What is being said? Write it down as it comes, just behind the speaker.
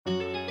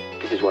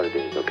This is what it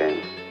is,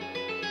 okay?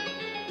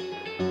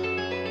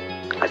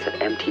 I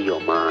said empty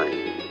your mind.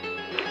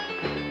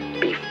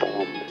 Be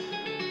formless,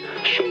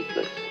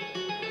 shapeless,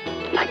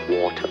 like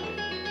water.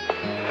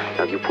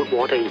 Now you put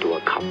water into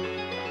a cup,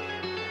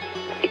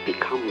 it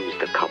becomes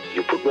the cup.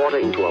 You put water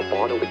into a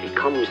bottle, it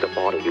becomes the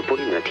bottle. You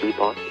put it in a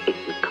teapot, it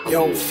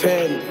becomes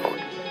the teapot.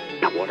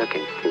 Now water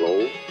can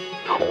flow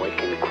or it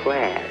can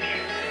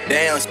crash.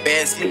 Damn,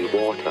 fancy. Be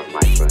water,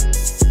 my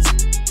friend.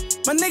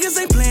 My niggas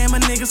ain't playing, my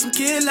niggas some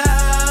killers.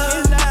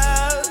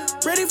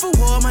 Ready for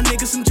war, my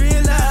niggas some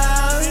drillers.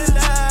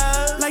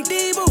 Like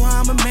D-Boi,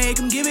 I'ma make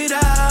them give it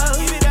up.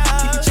 Keep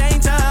your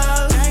chains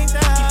up, keep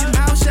your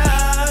mouth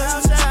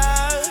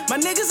shut. My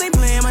niggas ain't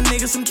playing, my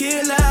niggas some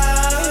killers.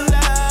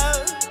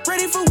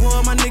 Ready for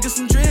war, my niggas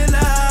some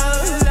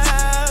drillers.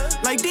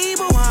 Like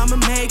D-Boi, I'ma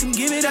make them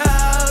give it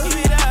up.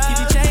 Keep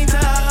your chains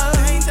up,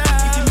 keep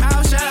your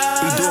mouth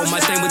shut. We doing my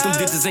thing with them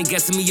bitches, ain't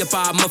gassing me up,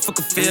 I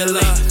motherfucker feel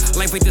it.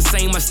 Life ain't the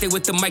same, I stay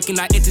with the mic and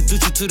I introduce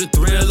you to the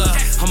thriller.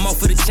 I'm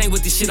off of the chain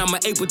with this shit, I'm a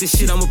ape with this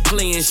shit, I'm a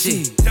playing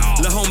shit.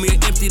 Lil' homie,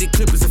 empty, the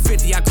clip is a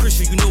 50, I crush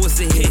you know it's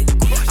a hit.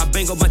 I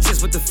bang on my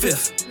chest with the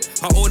fifth,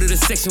 I ordered a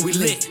section, we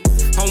lit.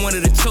 I'm one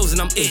of the chosen,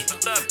 I'm it.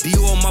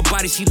 Dior on my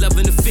body, she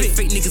loving the fit.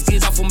 Fake niggas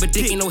get off on my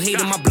dick, ain't no hate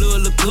in my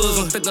blood, look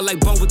good. I'm thicker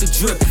like bone with the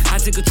drip. I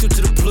take a trip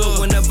to the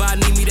plug whenever I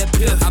need me that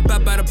pill. I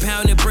buy by the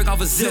pound and break off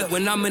a zip.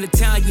 When I'm in the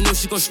town, you know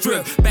she gon'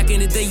 strip. Back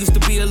in the day, used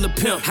to be a lil'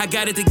 pimp. I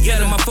got it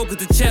together, my focus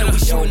the cheddar. We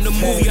shooting the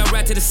movie, I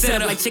ride to the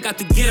setup. Like check out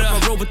the get up,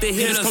 I roll with the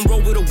hitters, come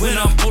roll with a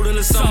winner. I'm holding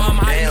the summer, I'm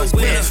hiding the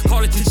winter.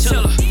 Call it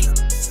Chinchilla.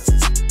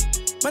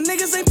 My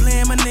niggas ain't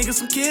playing, my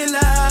niggas some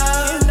killers.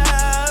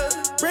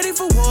 Ready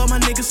for war, my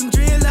niggas some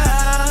drillers.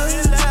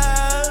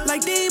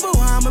 Like D-Boi,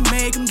 I'ma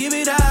make them give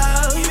it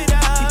up. Keep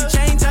your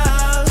chains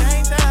up,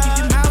 keep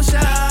your mouth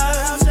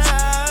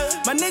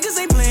shut. My niggas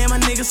ain't playing, my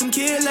niggas some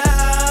killers.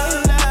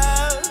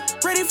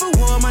 Ready for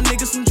war, my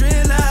niggas some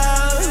drillers.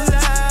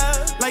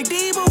 Like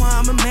D-Boi,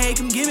 I'ma make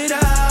them give it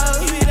up.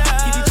 Keep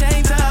your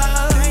chains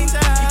up,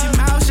 keep your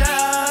mouth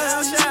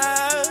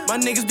shut. My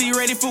niggas be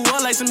ready for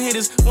war like some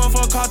hitters. One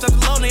phone call, talk the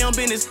low, they on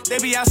business. They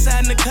be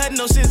outside in the cut,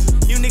 no scissors.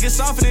 You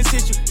niggas softer than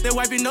tissue. They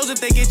wipe your nose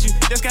if they get you.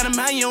 Just gotta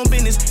mind your own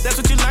business. That's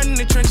what you learn in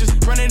the trenches.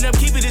 Run it up,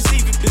 keep it a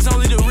secret. It's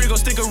only the real gon'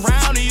 stick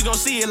around and you gon'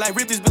 see it like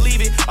Ripley's believe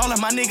it. All of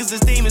my niggas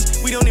is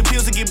demons. We don't need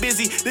pills to get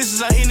busy. This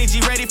is our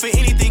energy, ready for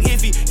anything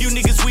iffy. You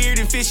niggas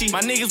weird and fishy. My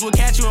niggas will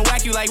catch you and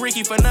whack you like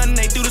Ricky for nothing.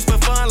 They do this for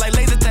fun like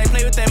laser tag.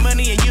 Play with that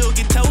money and you'll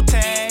get toe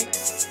tagged.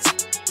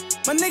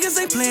 My niggas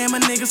ain't playing, my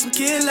niggas some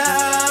killers.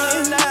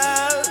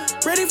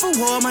 Ready for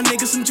war, my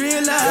niggas some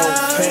drillers.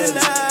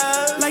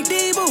 Like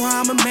D-Boi,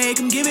 I'ma make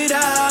them give it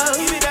up.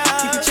 Keep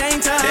your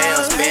chains up,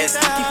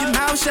 keep your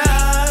mouth shut.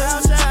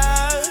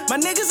 My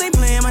niggas ain't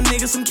playing, my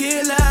niggas some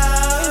killers.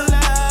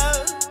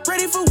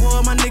 Ready for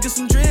war, my niggas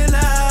some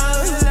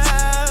drillers.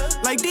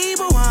 Like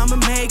D-Boi, I'ma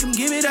make them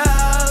give it up.